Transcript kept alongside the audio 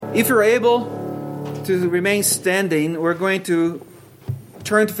If you're able to remain standing, we're going to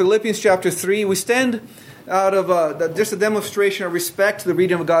turn to Philippians chapter 3. We stand out of just a demonstration of respect to the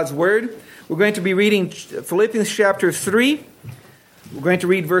reading of God's Word. We're going to be reading Philippians chapter 3. We're going to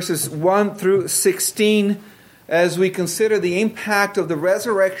read verses 1 through 16 as we consider the impact of the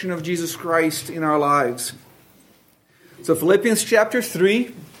resurrection of Jesus Christ in our lives. So Philippians chapter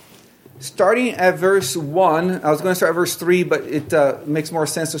 3, starting at verse 1. I was going to start at verse 3, but it makes more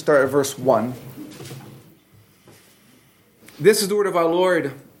sense to start at verse 1. This is the word of our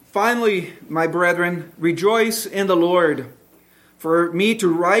Lord. Finally, my brethren, rejoice in the Lord. For me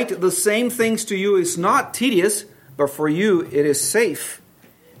to write the same things to you is not tedious, but for you it is safe.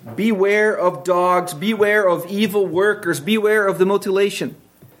 Beware of dogs, beware of evil workers, beware of the mutilation.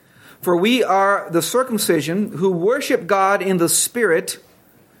 For we are the circumcision who worship God in the Spirit,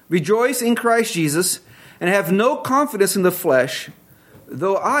 rejoice in Christ Jesus, and have no confidence in the flesh,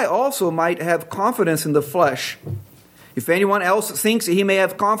 though I also might have confidence in the flesh. If anyone else thinks he may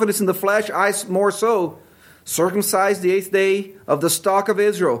have confidence in the flesh, I more so. Circumcised the 8th day, of the stock of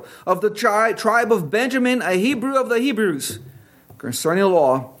Israel, of the tribe of Benjamin, a Hebrew of the Hebrews. Concerning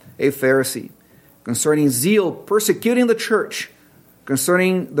law, a Pharisee. Concerning zeal, persecuting the church.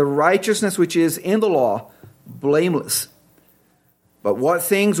 Concerning the righteousness which is in the law, blameless. But what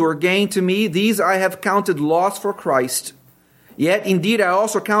things were gained to me, these I have counted loss for Christ. Yet indeed I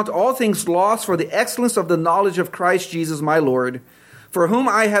also count all things lost for the excellence of the knowledge of Christ Jesus my Lord, for whom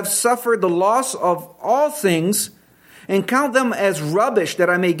I have suffered the loss of all things, and count them as rubbish, that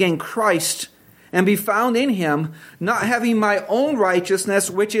I may gain Christ, and be found in him, not having my own righteousness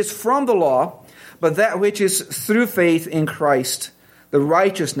which is from the law, but that which is through faith in Christ, the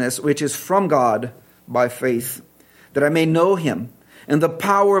righteousness which is from God by faith, that I may know him, and the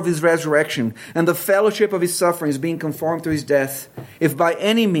power of his resurrection, and the fellowship of his sufferings, being conformed to his death, if by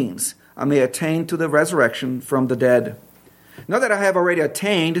any means I may attain to the resurrection from the dead. Not that I have already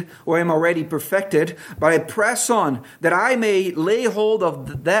attained, or am already perfected, but I press on, that I may lay hold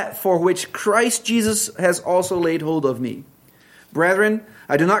of that for which Christ Jesus has also laid hold of me. Brethren,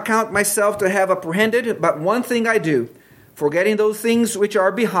 I do not count myself to have apprehended, but one thing I do, forgetting those things which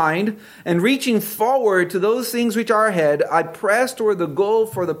are behind, and reaching forward to those things which are ahead, I press toward the goal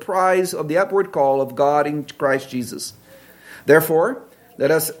for the prize of the upward call of God in Christ Jesus. Therefore, let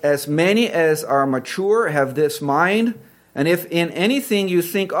us, as many as are mature, have this mind, and if in anything you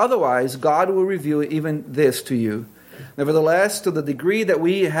think otherwise, God will reveal even this to you. Nevertheless, to the degree that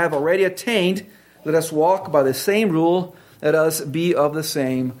we have already attained, let us walk by the same rule, let us be of the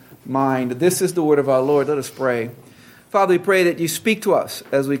same mind. This is the word of our Lord. Let us pray. Father, we pray that you speak to us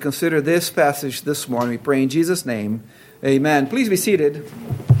as we consider this passage this morning. We pray in Jesus' name. Amen. Please be seated.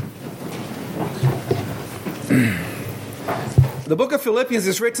 The book of Philippians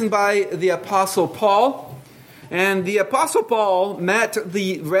is written by the Apostle Paul. And the Apostle Paul met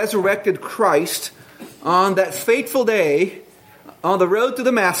the resurrected Christ on that fateful day on the road to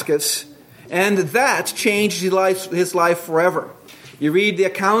Damascus. And that changed his life forever. You read the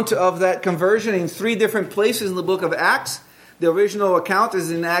account of that conversion in 3 different places in the book of Acts. The original account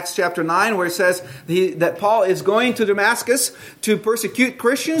is in Acts chapter 9, where it says that Paul is going to Damascus to persecute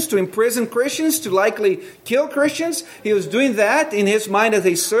Christians, to imprison Christians, to likely kill Christians. He was doing that in his mind as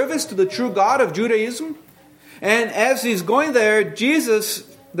a service to the true God of Judaism. And as he's going there,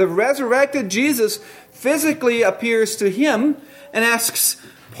 Jesus, the resurrected Jesus, physically appears to him and asks,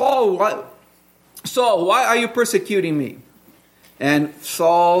 Paul, Saul, why are you persecuting me? And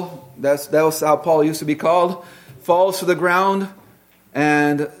Saul, that was how Paul used to be called, falls to the ground,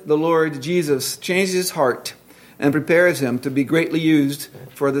 and the Lord Jesus changes his heart and prepares him to be greatly used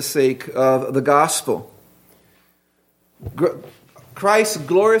for the sake of the gospel. Christ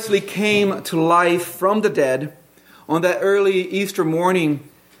gloriously came to life from the dead on that early Easter morning,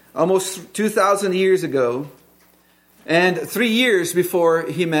 almost 2,000 years ago, and 3 years before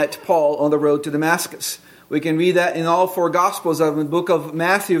he met Paul on the road to Damascus. We can read that in all 4 Gospels of the book of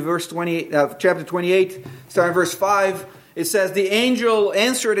Matthew, chapter 28, starting verse 5. It says, the angel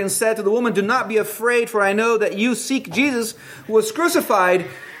answered and said to the woman, do not be afraid, for I know that you seek Jesus who was crucified.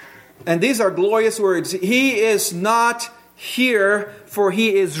 And these are glorious words. He is not here, for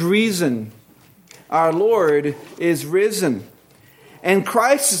he is risen. Our Lord is risen. And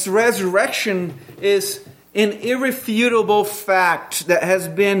Christ's resurrection is an irrefutable fact that has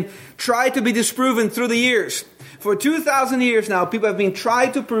been tried to be disproven through the years. For 2,000 years now, people have been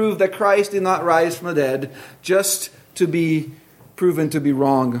trying to prove that Christ did not rise from the dead, just to be proven to be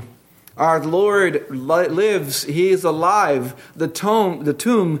wrong. Our Lord lives. He is alive. The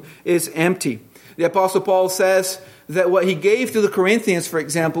tomb is empty. The Apostle Paul says that what he gave to the Corinthians, for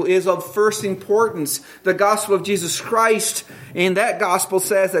example, is of first importance. The gospel of Jesus Christ, in that gospel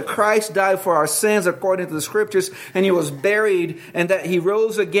says that Christ died for our sins according to the Scriptures, and he was buried, and that he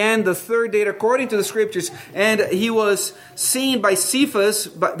rose again the third day according to the Scriptures, and he was seen by Cephas,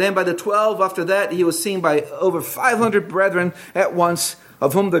 but then by the 12. After that, he was seen by over 500 brethren at once,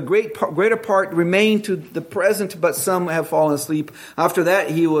 of whom the greater part remain to the present, but some have fallen asleep. After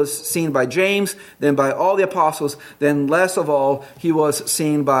that, he was seen by James, then by all the apostles, then last of all, he was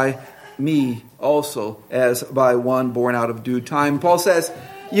seen by me also, as by one born out of due time. Paul says,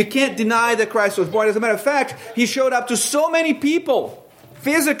 you can't deny that Christ was born. As a matter of fact, he showed up to so many people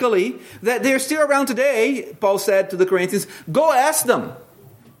physically that they're still around today. Paul said to the Corinthians, go ask them.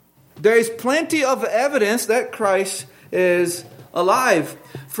 There is plenty of evidence that Christ is alive.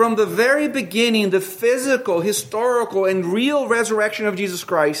 From the very beginning, the physical, historical, and real resurrection of Jesus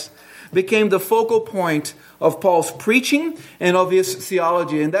Christ became the focal point of Paul's preaching and of his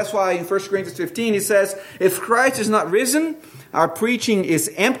theology. And that's why in 1 Corinthians 15 he says, if Christ is not risen, our preaching is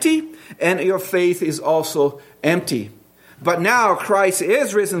empty, and your faith is also empty. But now Christ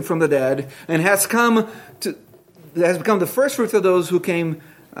is risen from the dead and has become the first fruits of those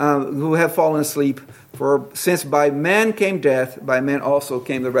who have fallen asleep. For since by man came death, by man also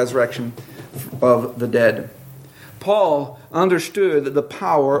came the resurrection of the dead. Paul understood the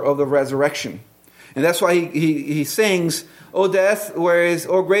power of the resurrection. And that's why he sings, O death,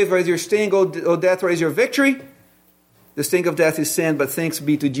 O grave, where is your sting? O death, where is your victory? The sting of death is sin, but thanks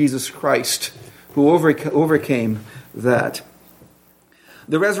be to Jesus Christ, who overcame that.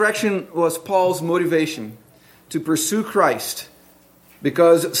 The resurrection was Paul's motivation to pursue Christ,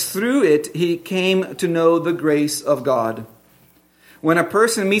 because through it he came to know the grace of God. When a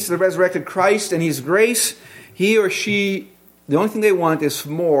person meets the resurrected Christ and his grace, he or she, the only thing they want is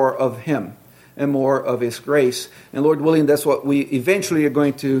more of him and more of his grace. And Lord willing, that's what we eventually are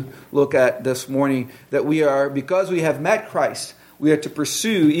going to look at this morning, that we are, because we have met Christ, we are to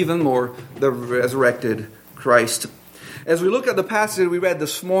pursue even more the resurrected Christ. As we look at the passage we read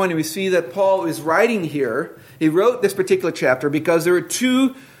this morning, we see that Paul is writing here. He wrote this particular chapter because there were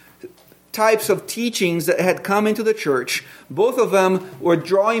two types of teachings that had come into the church. Both of them were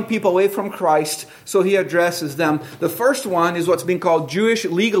drawing people away from Christ, so he addresses them. The first one is what's being called Jewish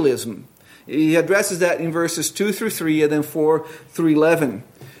legalism. He addresses that in verses 2 through 3 and then 4 through 11.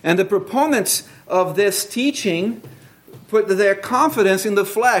 And the proponents of this teaching put their confidence in the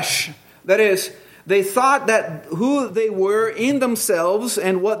flesh. That is, they thought that who they were in themselves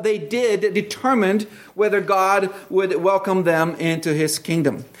and what they did determined whether God would welcome them into his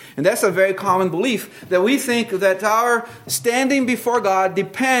kingdom. And that's a very common belief, that we think that our standing before God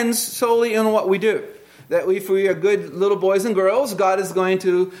depends solely on what we do. That if we are good little boys and girls, God is going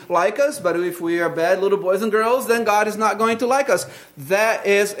to like us. But if we are bad little boys and girls, then God is not going to like us. That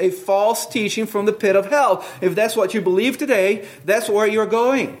is a false teaching from the pit of hell. If that's what you believe today, that's where you're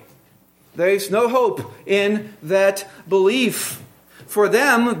going. There is no hope in that belief. For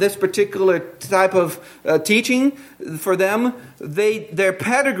them, this particular type of teaching, for them, their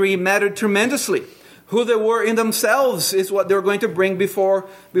pedigree mattered tremendously. Who they were in themselves is what they're going to bring before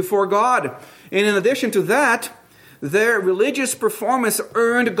God. And in addition to that, their religious performance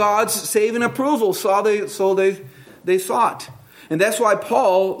earned God's saving approval, so they thought. And that's why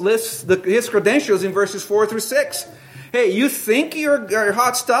Paul lists his credentials in verses 4 through 6. Hey, you think you're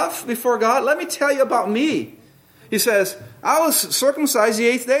hot stuff before God? Let me tell you about me. He says, I was circumcised the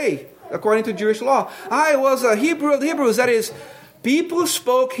 8th day, according to Jewish law. I was a Hebrew of the Hebrews. That is, people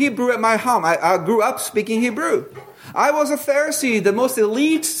spoke Hebrew at my home. I grew up speaking Hebrew. I was a Pharisee, the most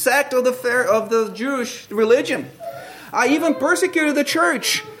elite sect of the Jewish religion. I even persecuted the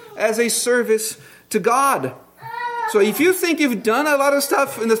church as a service to God. So if you think you've done a lot of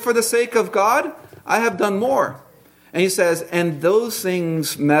stuff for the sake of God, I have done more. And he says, and those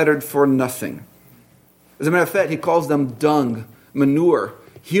things mattered for nothing. As a matter of fact, he calls them dung, manure,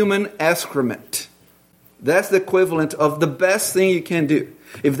 human excrement. That's the equivalent of the best thing you can do.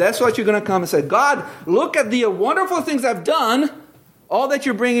 If that's what you're going to come and say, God, look at the wonderful things I've done, all that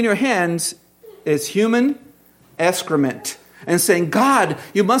you bring in your hands is human excrement. And saying, God,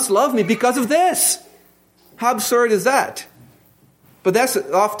 you must love me because of this. How absurd is that? But that's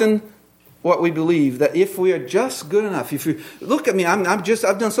often what we believe, that if we are just good enough, if you look at me, I've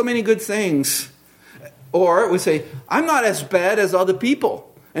done so many good things. Or we say, I'm not as bad as other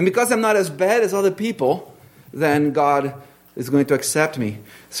people. And because I'm not as bad as other people, then God is going to accept me.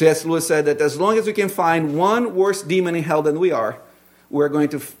 C.S. Lewis said that as long as we can find one worse demon in hell than we are, we're going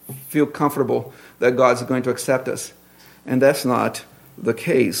to feel comfortable that God's going to accept us. And that's not the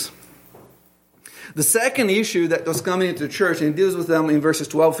case. The second issue that was coming into the church, and it deals with them in verses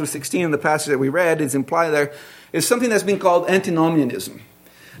 12 through 16 in the passage that we read, is implied there, is something that's been called antinomianism.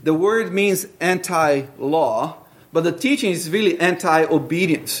 The word means anti-law, but the teaching is really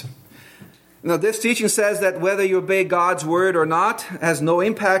anti-obedience. Now, this teaching says that whether you obey God's word or not has no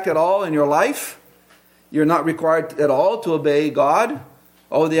impact at all in your life. You're not required at all to obey God.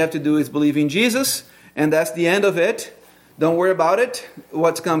 All they have to do is believe in Jesus, and that's the end of it. Don't worry about it,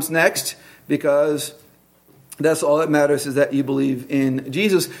 what comes next, because that's all that matters, is that you believe in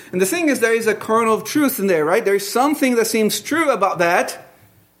Jesus. And the thing is, there is a kernel of truth in there, right? There's something that seems true about that,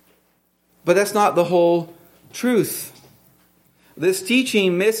 but that's not the whole truth. This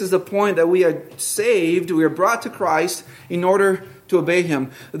teaching misses the point that we are saved, we are brought to Christ in order to obey Him.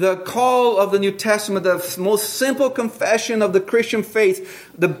 The call of the New Testament, the most simple confession of the Christian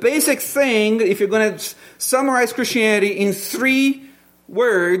faith, the basic thing, if you're going to summarize Christianity in 3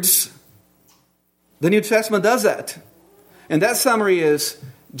 words, the New Testament does that. And that summary is,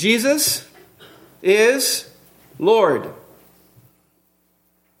 Jesus is Lord.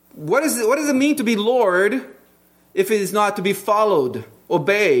 What does it mean to be Lord if it is not to be followed,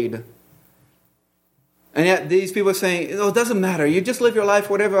 obeyed? And yet these people are saying, it doesn't matter. You just live your life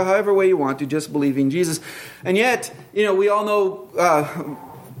however way you want. You just believe in Jesus. And yet, we all know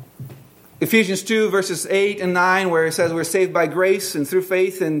Ephesians 2 verses 8 and 9, where it says we're saved by grace and through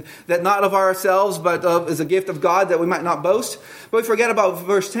faith, and that not of ourselves, but is a gift of God, that we might not boast. But we forget about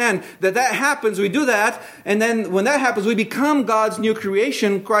verse 10, that happens, we do that, and then when that happens, we become God's new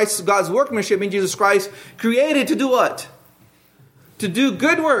creation, God's workmanship in Jesus Christ, created to do what? To do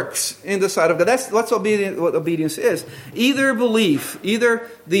good works in the sight of God. That's what obedience is. Either belief, either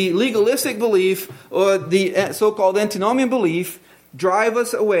the legalistic belief or the so-called antinomian belief, drive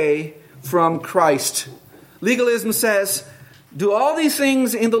us away from Christ. Legalism says, do all these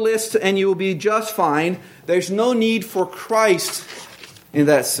things in the list and you will be just fine. There's no need for Christ in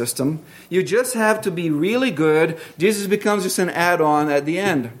that system. You just have to be really good. Jesus becomes just an add-on at the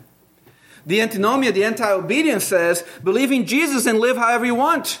end. The antinomia, the anti-obedience says, believe in Jesus and live however you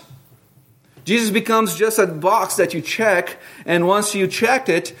want. Jesus becomes just a box that you check, and once you checked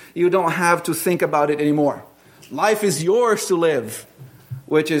it, you don't have to think about it anymore. Life is yours to live,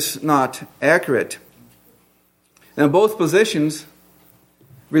 which is not accurate. And both positions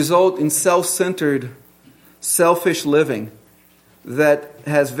result in self-centered, selfish living that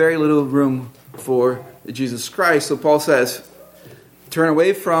has very little room for Jesus Christ. So Paul says, turn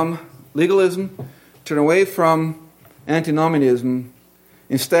away from legalism, turn away from antinomianism.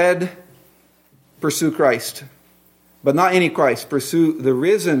 Instead, pursue Christ. But not any Christ. Pursue the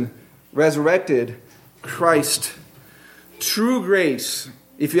risen, resurrected Christ. True grace.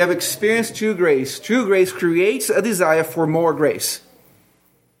 If you have experienced true grace creates a desire for more grace.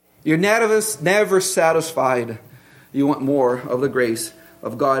 You're never satisfied. You want more of the grace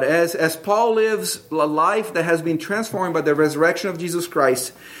of God. As Paul lives a life that has been transformed by the resurrection of Jesus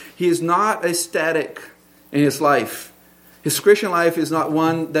Christ, he is not static in his life. His Christian life is not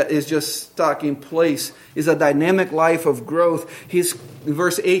one that is just stuck in place. It's a dynamic life of growth. In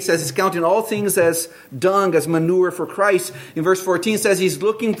verse 8 says he's counting all things as dung, as manure for Christ. In verse 14 says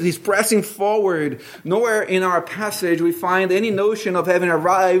he's pressing forward. Nowhere in our passage we find any notion of having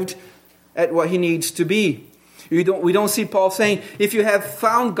arrived at what he needs to be. We don't see Paul saying, if you have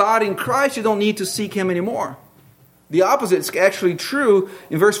found God in Christ, you don't need to seek Him anymore. The opposite is actually true.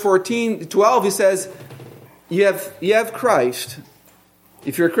 In verse 12, he says, you have Christ.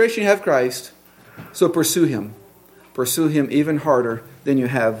 If you're a Christian, you have Christ. So pursue Him. Pursue Him even harder than you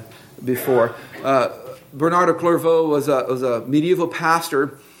have before. Bernard of Clairvaux was a medieval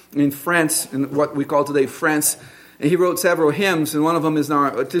pastor in France, in what we call today France. And he wrote several hymns, and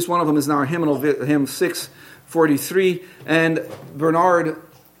at least one of them is now hymnal, hymn 643. And Bernard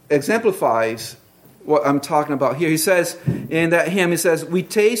exemplifies what I'm talking about here. He says in that hymn, we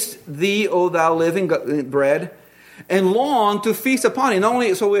taste Thee, O Thou living bread, and long to feast upon it. Not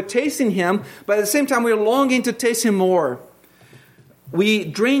only so we're tasting Him, but at the same time we're longing to taste Him more. We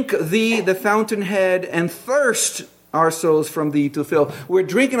drink Thee, the fountainhead, and thirst our souls from Thee to fill. We're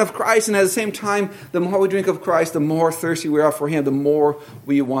drinking of Christ, and at the same time, the more we drink of Christ, the more thirsty we are for Him, the more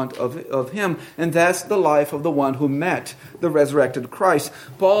we want of Him. And that's the life of the one who met the resurrected Christ.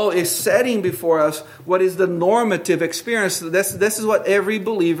 Paul is setting before us what is the normative experience. This is what every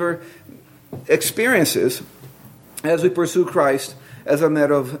believer experiences as we pursue Christ as a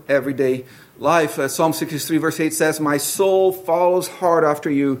matter of everyday life. Psalm 63 verse 8 says, my soul follows hard after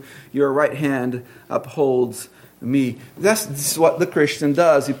you. Your right hand upholds me. This is what the Christian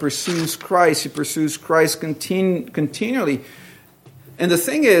does. He pursues Christ. He pursues Christ continually. And the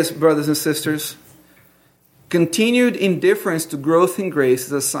thing is, brothers and sisters, Continued indifference to growth in grace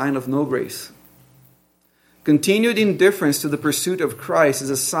is a sign of no grace. Continued indifference to the pursuit of Christ is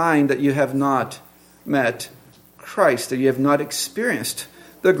a sign that you have not met Christ, that you have not experienced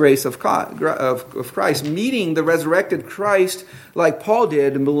the grace of Christ. Meeting the resurrected Christ, like Paul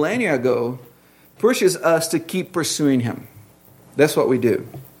did millennia ago, pushes us to keep pursuing Him. That's what we do.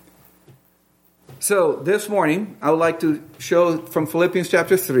 So this morning, I would like to show from Philippians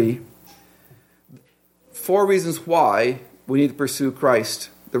chapter 3, 4 reasons why we need to pursue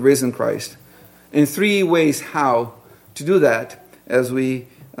Christ, the risen Christ, and 3 ways how to do that as we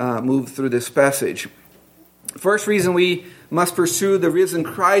move through this passage. First reason we must pursue the risen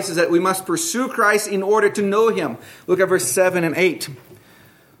Christ is that we must pursue Christ in order to know Him. Look at verse 7 and 8.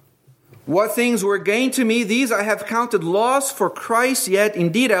 What things were gained to me, these I have counted loss for Christ, yet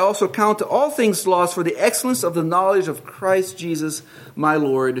indeed I also count all things loss for the excellence of the knowledge of Christ Jesus my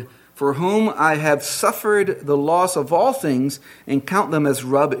Lord, for whom I have suffered the loss of all things and count them as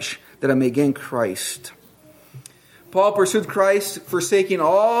rubbish, that I may gain Christ. Paul pursued Christ, forsaking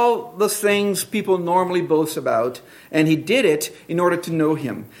all the things people normally boast about, and he did it in order to know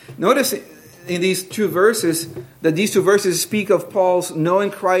Him. Notice in these 2 verses that these 2 verses speak of Paul's knowing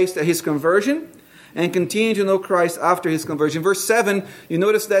Christ at his conversion and continuing to know Christ after his conversion. Verse 7, you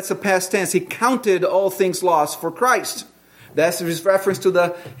notice that's a past tense. He counted all things lost for Christ. That's his reference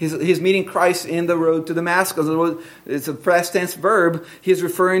to his meeting Christ in the road to Damascus. It's a past tense verb. He's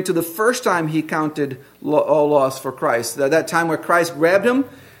referring to the first time he counted all loss for Christ. That time where Christ grabbed him,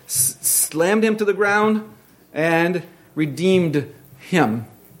 slammed him to the ground, and redeemed him.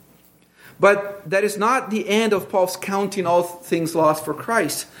 But that is not the end of Paul's counting all things lost for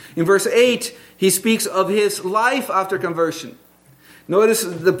Christ. In verse 8, he speaks of his life after conversion. Notice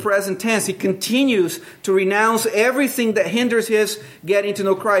the present tense. He continues to renounce everything that hinders his getting to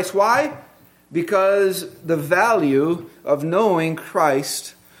know Christ. Why? Because the value of knowing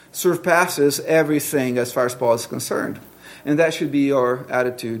Christ surpasses everything as far as Paul is concerned. And that should be our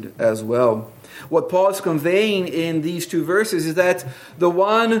attitude as well. What Paul is conveying in these 2 verses is that the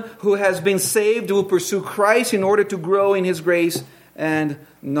one who has been saved will pursue Christ in order to grow in His grace and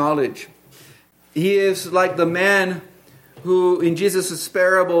knowledge. He is like the man who, in Jesus'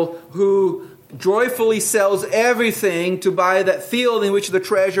 parable, who joyfully sells everything to buy that field in which the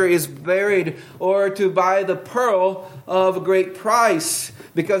treasure is buried, or to buy the pearl of great price,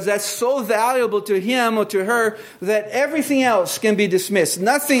 because that's so valuable to him or to her that everything else can be dismissed.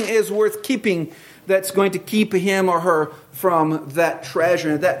 Nothing is worth keeping that's going to keep him or her from that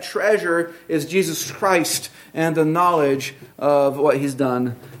treasure. And that treasure is Jesus Christ and the knowledge of what He's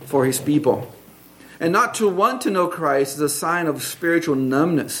done for His people. And not to want to know Christ is a sign of spiritual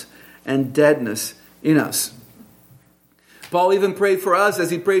numbness and deadness in us. Paul even prayed for us, as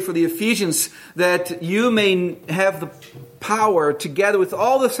he prayed for the Ephesians, that you may have the power, together with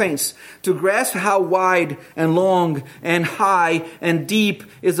all the saints, to grasp how wide and long and high and deep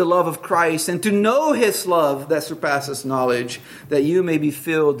is the love of Christ, and to know His love that surpasses knowledge, that you may be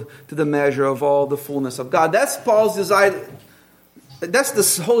filled to the measure of all the fullness of God. That's Paul's desire. That's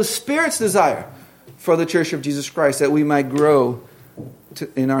the Holy Spirit's desire for the Church of Jesus Christ, that we might grow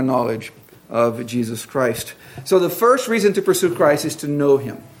in our knowledge of Jesus Christ. So the first reason to pursue Christ is to know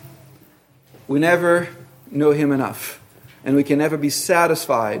Him. We never know Him enough, and we can never be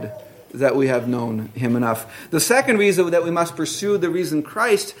satisfied that we have known Him enough. The second reason that we must pursue the risen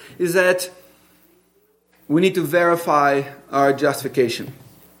Christ is that we need to verify our justification.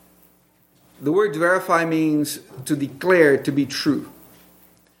 The word verify means to declare to be true.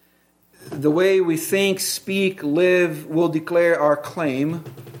 The way we think, speak, live will declare our claim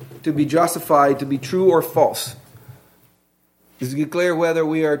to be justified, to be true or false. Is to declare whether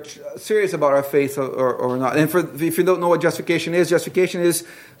we are serious about our faith or not. And if you don't know what justification is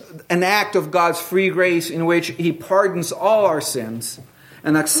an act of God's free grace in which He pardons all our sins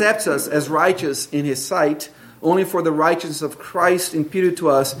and accepts us as righteous in His sight, only for the righteousness of Christ imputed to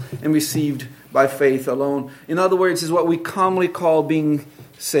us and received by faith alone. In other words, is what we commonly call being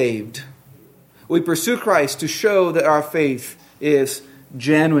saved. We pursue Christ to show that our faith is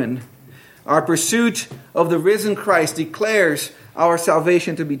genuine. Our pursuit of the risen Christ declares our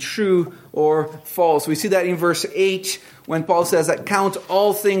salvation to be true or false. We see that in verse 8 when Paul says that count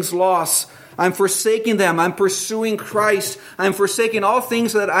all things lost. I'm forsaking them. I'm pursuing Christ. I'm forsaking all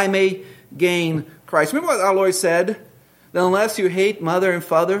things so that I may gain Christ. Remember what our Lord said? That unless you hate mother and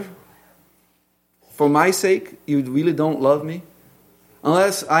father, for my sake, you really don't love me.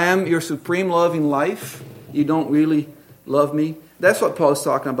 Unless I am your supreme love in life, you don't really love me. That's what Paul's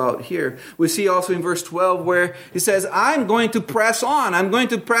talking about here. We see also in verse 12 where he says, I'm going to press on. I'm going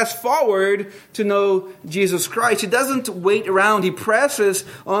to press forward to know Jesus Christ. He doesn't wait around. He presses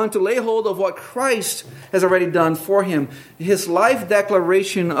on to lay hold of what Christ has already done for him. His life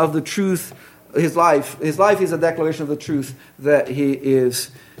declaration of the truth, his life is a declaration of the truth that he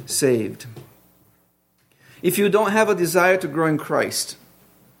is saved. If you don't have a desire to grow in Christ,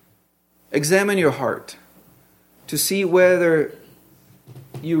 examine your heart to see whether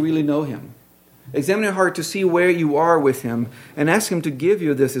you really know him. Examine your heart to see where you are with him and ask him to give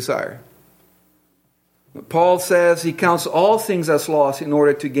you this desire. Paul says he counts all things as loss in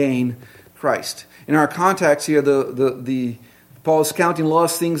order to gain Christ. In our context here, Paul's counting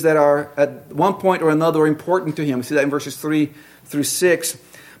lost things that are at one point or another important to him. We see that in verses 3 through 6.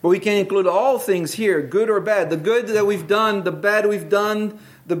 But we can include all things here, good or bad. The good that we've done, the bad we've done,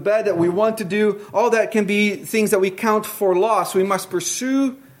 the bad that we want to do, all that can be things that we count for loss. We must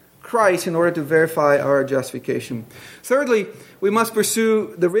pursue Christ in order to verify our justification. Thirdly, we must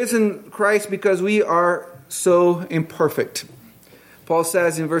pursue the risen Christ because we are so imperfect. Paul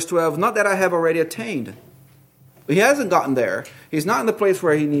says in verse 12, not that I have already attained. He hasn't gotten there. He's not in the place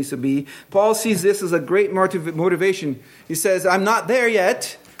where he needs to be. Paul sees this as a great motivation. He says, I'm not there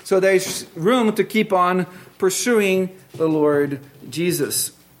yet, so there's room to keep on pursuing the Lord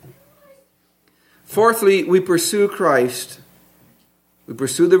Jesus. Fourthly, we pursue Christ. We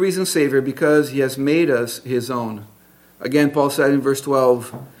pursue the risen Savior because he has made us his own. Again, Paul said in verse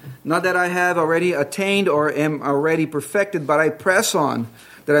 12, not that I have already attained or am already perfected, but I press on,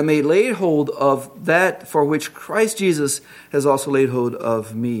 that I may lay hold of that for which Christ Jesus has also laid hold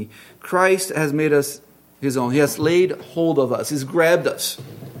of me. Christ has made us his own. He has laid hold of us. He's grabbed us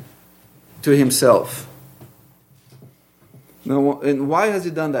to himself. Now, and why has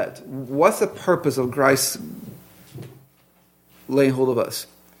he done that? What's the purpose of Christ laying hold of us?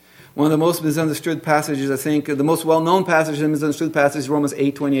 One of the most misunderstood passages, I think, the most well-known passage and misunderstood passage is Romans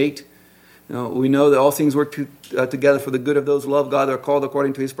 8:28. We know that all things work together for the good of those who love God, are called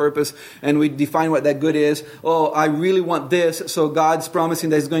according to his purpose. And we define what that good is. Oh, I really want this, so God's promising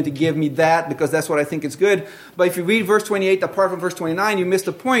that he's going to give me that because that's what I think is good. But if you read verse 28 apart from verse 29, you miss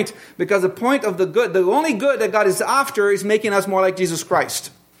the point. Because the point of the good, the only good that God is after is making us more like Jesus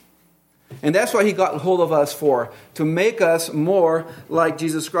Christ. And that's what he got hold of us for, to make us more like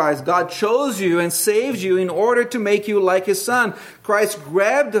Jesus Christ. God chose you and saved you in order to make you like his Son. Christ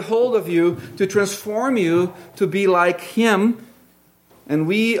grabbed hold of you to transform you to be like him. And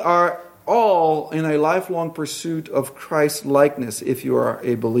we are all in a lifelong pursuit of Christ's likeness if you are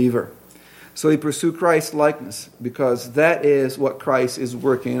a believer. So we pursue Christ's likeness because that is what Christ is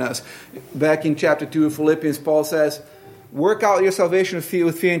working in us. Back in chapter 2 of Philippians, Paul says, work out your salvation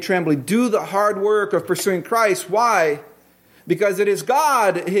with fear and trembling. Do the hard work of pursuing Christ. Why? Because it is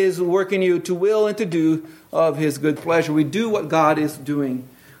God his work in you to will and to do of his good pleasure. We do what God is doing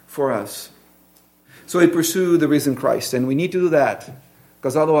for us. So we pursue the risen Christ. And we need to do that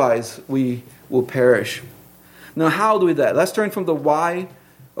because otherwise we will perish. Now how do we do that? Let's turn from the why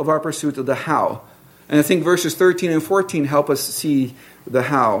of our pursuit to the how. And I think verses 13 and 14 help us see the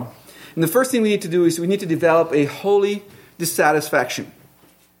how. And the first thing we need to do is we need to develop a holy dissatisfaction.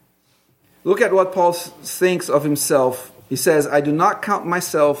 Look at what Paul thinks of himself. He says, I do not count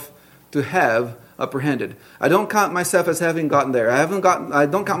myself to have apprehended. I don't count myself as having gotten there. I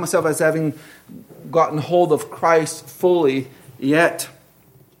don't count myself as having gotten hold of Christ fully yet.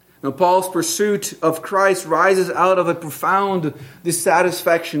 Now, Paul's pursuit of Christ rises out of a profound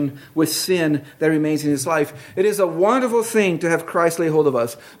dissatisfaction with sin that remains in his life. It is a wonderful thing to have Christ lay hold of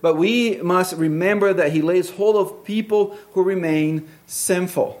us, but we must remember that he lays hold of people who remain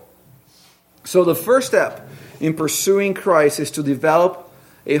sinful. So the first step in pursuing Christ is to develop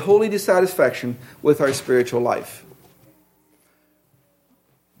a holy dissatisfaction with our spiritual life.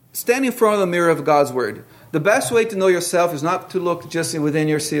 Stand in front of the mirror of God's Word. The best way to know yourself is not to look just within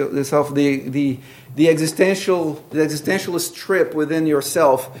yourself. The existentialist trip within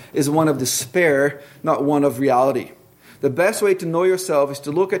yourself is one of despair, not one of reality. The best way to know yourself is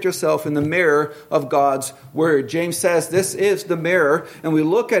to look at yourself in the mirror of God's Word. James says this is the mirror, and we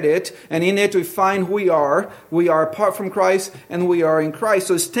look at it, and in it we find who we are. We are apart from Christ, and we are in Christ.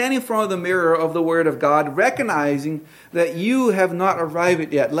 So stand in front of the mirror of the Word of God, recognizing that you have not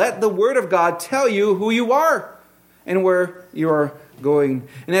arrived yet. Let the Word of God tell you who you are and where you are going.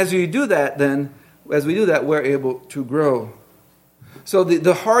 And as we do that, we're able to grow. So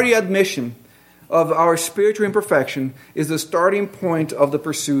the hearty admission of our spiritual imperfection is the starting point of the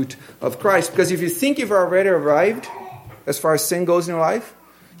pursuit of Christ. Because if you think you've already arrived as far as sin goes in your life,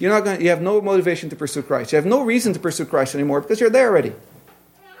 you have no motivation to pursue Christ. You have no reason to pursue Christ anymore because you're there already.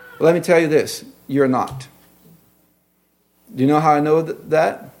 But let me tell you this, you're not. Do you know how I know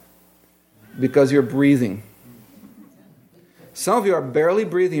that? Because you're breathing. Some of you are barely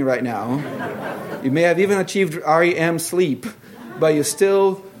breathing right now. You may have even achieved REM sleep, but you're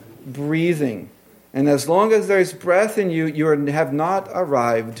still breathing. And as long as there's breath in you, you have not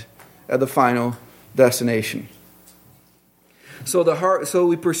arrived at the final destination. So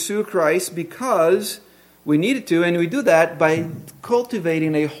we pursue Christ because we needed to, and we do that by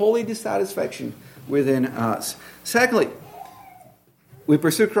cultivating a holy dissatisfaction within us. Secondly, we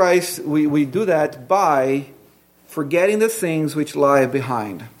pursue Christ, we do that by forgetting the things which lie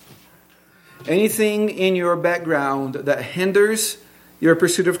behind. Anything in your background that hinders your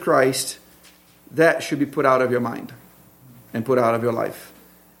pursuit of Christ, that should be put out of your mind and put out of your life.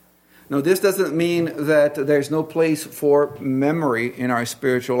 Now, this doesn't mean that there's no place for memory in our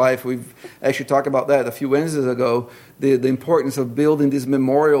spiritual life. We've actually talked about that a few Wednesdays ago, the importance of building these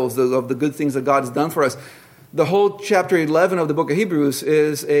memorials of the good things that God has done for us. The whole chapter 11 of the book of Hebrews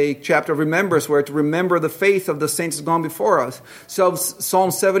is a chapter of remembrance, where to remember the faith of the saints has gone before us. So Psalm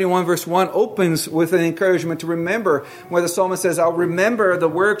 71 verse 1 opens with an encouragement to remember, where the psalmist says, I'll remember the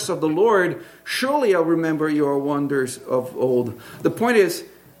works of the Lord. Surely I'll remember your wonders of old. The point is,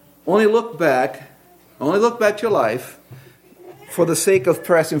 only look back to your life for the sake of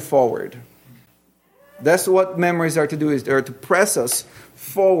pressing forward. That's what memories are to do, is they're to press us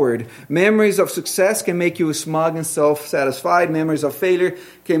forward. Memories of success can make you smug and self-satisfied. Memories of failure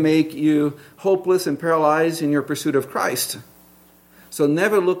can make you hopeless and paralyzed in your pursuit of Christ. So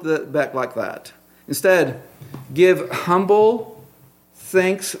never look back like that. Instead, give humble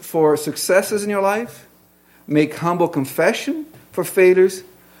thanks for successes in your life. Make humble confession for failures.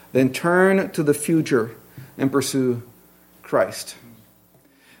 Then turn to the future and pursue Christ.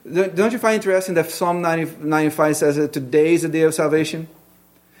 Don't you find interesting that Psalm 95 says that today is the day of salvation?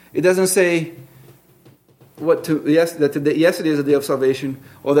 It doesn't say that yesterday is the day of salvation,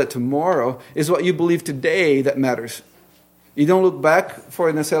 or that tomorrow is what you believe today that matters. You don't look back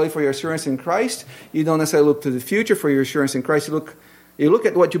necessarily for your assurance in Christ. You don't necessarily look to the future for your assurance in Christ. You look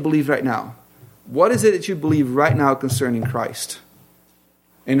at what you believe right now. What is it that you believe right now concerning Christ?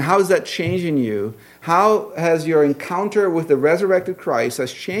 And how is that changing you? How has your encounter with the resurrected Christ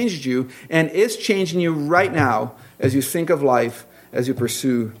has changed you and is changing you right now as you think of life, as you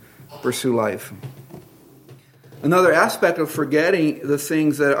pursue life? Another aspect of forgetting the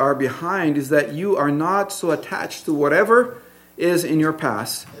things that are behind is that you are not so attached to whatever is in your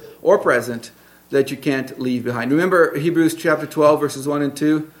past or present that you can't leave behind. Remember Hebrews chapter 12, verses 1 and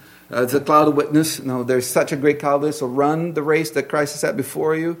 2? It's a cloud of witness. No, there's such a great cloud of witness. So run the race that Christ has set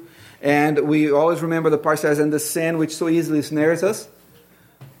before you. And we always remember the part that says, and the sin which so easily snares us.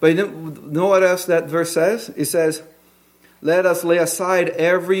 But you know what else that verse says? It says, let us lay aside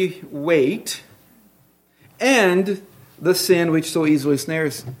every weight and the sin which so easily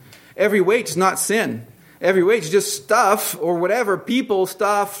snares. Every weight is not sin. Every weight is just stuff or whatever, people,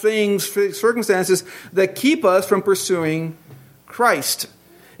 stuff, things, circumstances that keep us from pursuing Christ.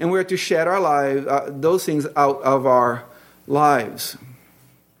 And we're to shed our lives, those things out of our lives.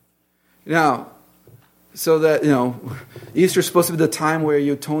 Now, so that, Easter is supposed to be the time where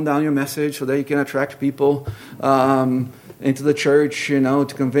you tone down your message so that you can attract people into the church, to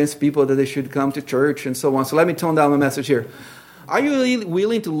convince people that they should come to church and so on. So let me tone down my message here. Are you really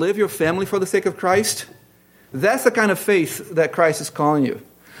willing to live your family for the sake of Christ? That's the kind of faith that Christ is calling you.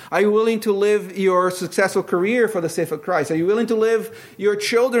 Are you willing to live your successful career for the sake of Christ? Are you willing to live your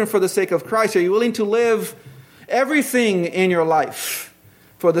children for the sake of Christ? Are you willing to live everything in your life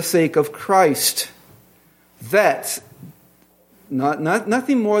for the sake of Christ? That's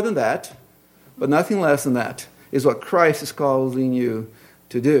nothing more than that, but nothing less than that is what Christ is calling you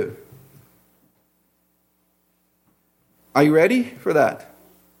to do. Are you ready for that?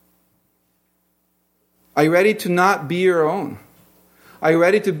 Are you ready to not be your own? Are you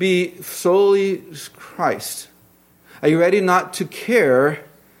ready to be solely Christ? Are you ready not to care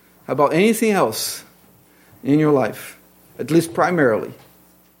about anything else in your life? At least primarily.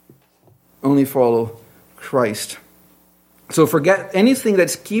 Only follow Christ. So forget anything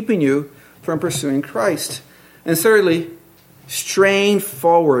that's keeping you from pursuing Christ. And thirdly, strain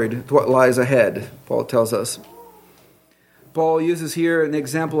forward to what lies ahead, Paul tells us. Paul uses here an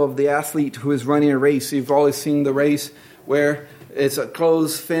example of the athlete who is running a race. You've always seen the race where it's a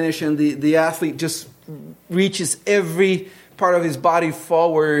close finish and the athlete just reaches every part of his body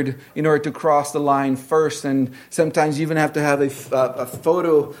forward in order to cross the line first. And sometimes you even have to have a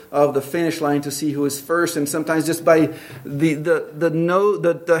photo of the finish line to see who is first. And sometimes just by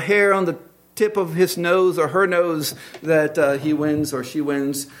the hair on the tip of his nose or her nose that he wins or she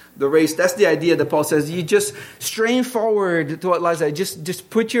wins the race. That's the idea that Paul says. You just strain forward to what lies ahead. Just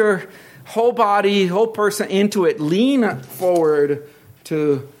put your whole body, whole person into it. Lean forward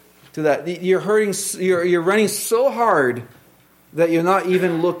to that. You're running so hard that you're not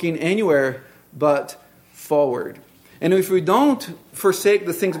even looking anywhere but forward. And if we don't forsake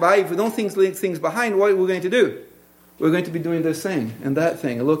the things behind, if we don't leave things behind, what are we going to do? We're going to be doing this thing and that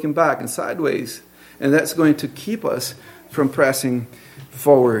thing, and looking back and sideways. And that's going to keep us from pressing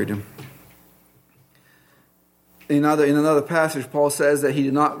forward. In another passage, Paul says that he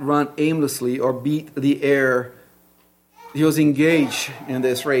did not run aimlessly or beat the air. He was engaged in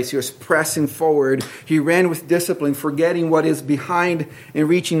this race. He was pressing forward. He ran with discipline, forgetting what is behind and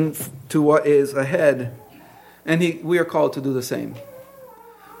reaching to what is ahead. And we are called to do the same.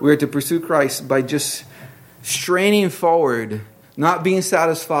 We are to pursue Christ by just straining forward, not being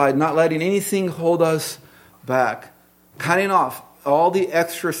satisfied, not letting anything hold us back, cutting off all the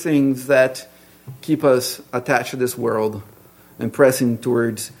extra things that keep us attached to this world and pressing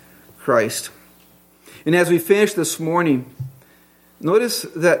towards Christ. And as we finish this morning, notice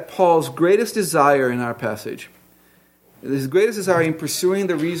that Paul's greatest desire in our passage, his greatest desire in pursuing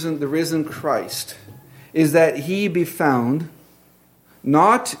the risen Christ, is that he be found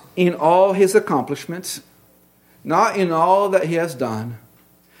not in all his accomplishments, not in all that he has done,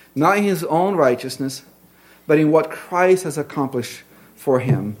 not in his own righteousness, but in what Christ has accomplished for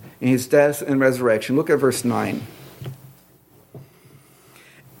him in his death and resurrection. Look at verse 9.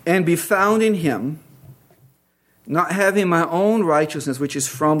 And be found in him, not having my own righteousness which is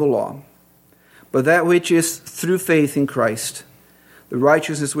from the law, but that which is through faith in Christ, the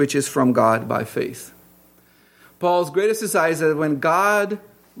righteousness which is from God by faith. Paul's greatest desire is that when God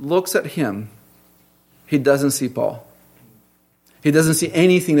looks at him, he doesn't see Paul. He doesn't see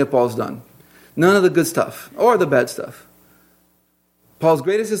anything that Paul's done. None of the good stuff or the bad stuff. Paul's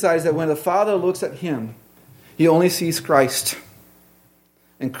greatest desire is that when the Father looks at him, he only sees Christ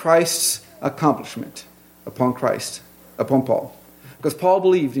and Christ's accomplishment upon Paul. Because Paul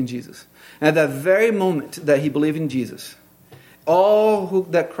believed in Jesus. And at that very moment that he believed in Jesus, all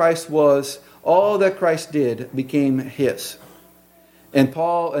that Christ was, all that Christ did became his. And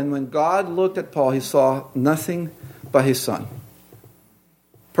when God looked at Paul, he saw nothing but his Son,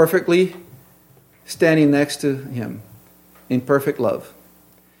 perfectly standing next to him in perfect love.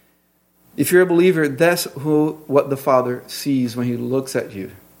 If you're a believer, that's what the Father sees when he looks at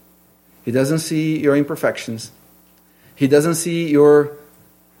you. He doesn't see your imperfections. He doesn't see your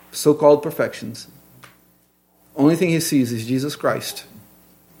so-called perfections. Only thing he sees is Jesus Christ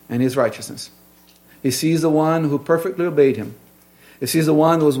and his righteousness. He sees the one who perfectly obeyed him. He sees the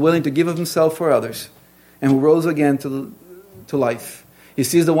one who was willing to give of himself for others and who rose again to life. He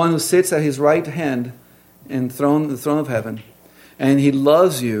sees the one who sits at his right hand in the throne of heaven. And he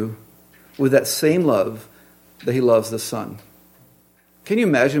loves you with that same love that he loves the Son. Can you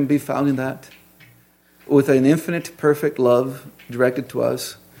imagine being found in that? With an infinite, perfect love directed to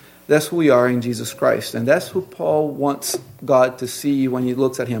us. That's who we are in Jesus Christ. And that's who Paul wants God to see when he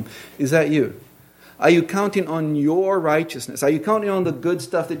looks at him. Is that you? Are you counting on your righteousness? Are you counting on the good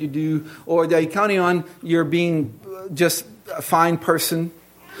stuff that you do? Or are you counting on your being just a fine person?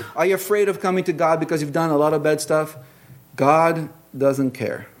 Are you afraid of coming to God because you've done a lot of bad stuff? God doesn't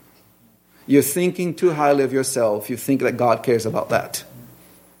care. You're thinking too highly of yourself. You think that God cares about that.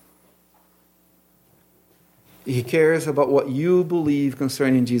 He cares about what you believe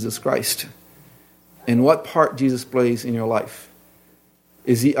concerning Jesus Christ and what part Jesus plays in your life.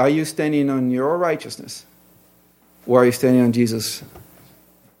 Are you standing on your righteousness, or are you standing on Jesus'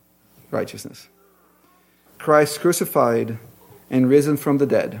 righteousness? Christ crucified and risen from the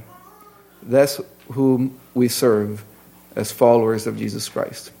dead. That's whom we serve as followers of Jesus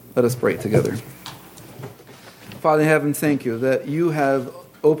Christ. Let us pray together. Father in heaven, thank you that you have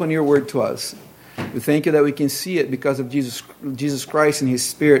opened your word to us. We thank you that we can see it because of Jesus Christ and his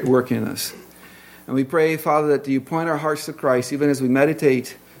Spirit working in us. And we pray, Father, that you point our hearts to Christ even as we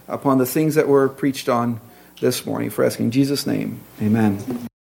meditate upon the things that were preached on this morning. For asking in Jesus' name, amen.